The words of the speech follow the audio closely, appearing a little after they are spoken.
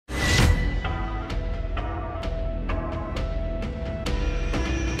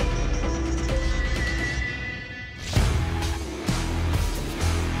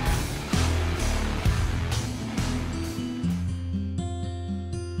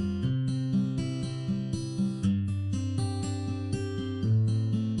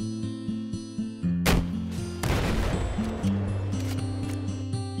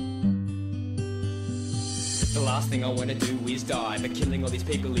last thing I wanna do is die, but killing all these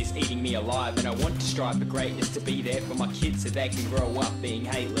people is eating me alive. And I want to strive for greatness, to be there for my kids so they can grow up being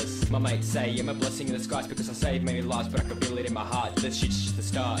hateless. My mates say I'm a blessing in disguise because I saved many lives, but I can feel it in my heart. This shit's just the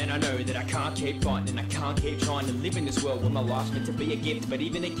start. And I know that I can't keep fighting and I can't keep trying to live in this world where my life's meant to be a gift. But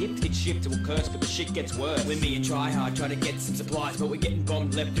even a gift gets shifted to a curse, but the shit gets worse. When me and try hard, try to get some supplies, but we're getting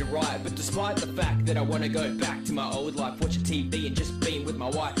bombed left and right. But despite the fact that I wanna go back to my old life, watching TV and just being with my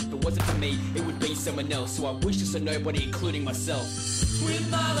wife, if it wasn't for me, it would be someone else. So I wish this on nobody, including myself. With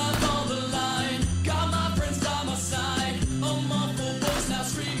my life on the line, got my friends by my side. A muffled voice now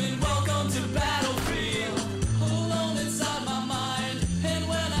screaming, welcome to battlefield. Alone inside my mind, and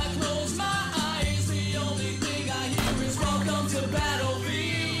when I close my eyes, the only thing I hear is welcome to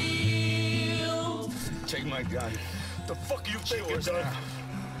battlefield. Take my gun. The fuck you think it's done?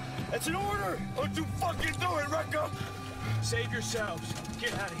 It's an order! Don't you fucking do it, Rekka! Save yourselves.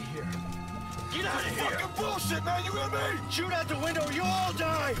 Get out of here. Get out of here! Fucking bullshit, man! You hear me? Shoot out the window, you all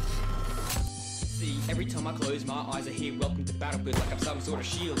die! See, every time I close my eyes I hear welcome to battlefield like I'm some sort of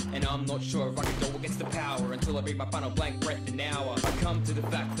shield. And I'm not sure if I can go against the power until I read my final blank breath an hour. I come to the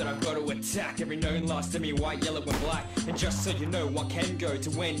fact that I've got to attack every known last enemy, white, yellow and black. And just so you know, I can go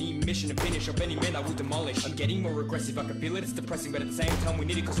to any mission and finish off any men I will demolish. I'm getting more aggressive, I can feel it, it's depressing, but at the same time we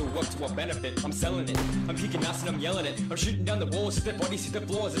need it cause it'll work to our benefit. I'm selling it, I'm kicking ass and I'm yelling it. I'm shooting down the walls, hit their bodies, hit the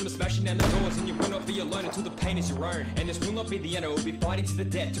floors, and I'm smashing down the doors. And you will not be alone until the pain is your own. And this will not be the end, I will be fighting to the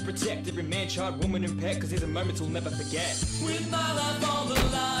death to protect every man, child, woman and pet, cause these are moments we'll never forget. With my life on the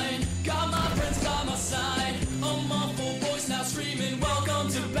line, got my friends by my side. A muffled voice now screaming, welcome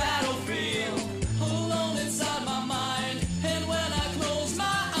to battlefield. Alone inside my mind, and when I close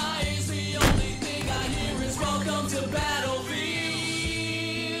my eyes, the only thing I hear is welcome to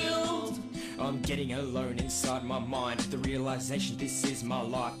battlefield. I'm getting alone inside my mind, the realization this is my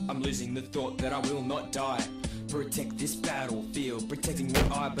life. I'm losing the thought that I will not die. Protect this battlefield, protecting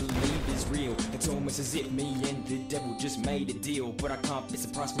what I believe is real. It's almost as if me and the devil just made a deal, but I can't be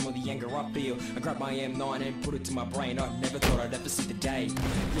surprised from all the anger I feel. I grab my M9 and put it to my brain, I never thought I'd ever see the day.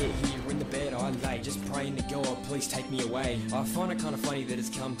 Yeah, here in the bed I lay, just praying to God, please take me away. I find it kind of funny that it's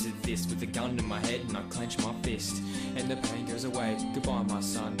come to this, with a gun in my head and I clench my fist, and the pain goes away. Goodbye my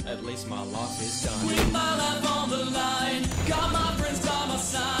son, at least my life is done. With my life on the line, got my friends by my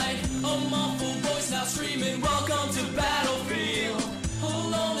side. A muffled voice now screaming, welcome to battlefield.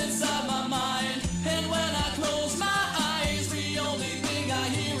 Alone inside my mind, and when I close my eyes, the only thing I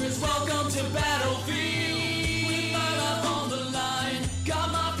hear is welcome to battlefield. With my life on the line,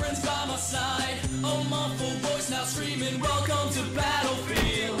 got my friends by my side. A muffled voice now screaming, welcome to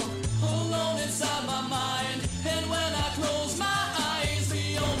battlefield. Alone inside my mind, and when I close my eyes,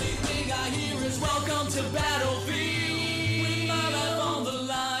 the only thing I hear is welcome to battlefield. With my life on the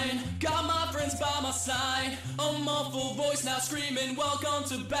line, got my friends by my side. A muffled voice now screaming, welcome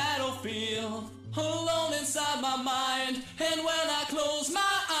to battlefield. Alone inside my mind, and when I close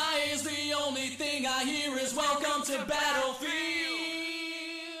my eyes, the only thing I hear is welcome to battlefield.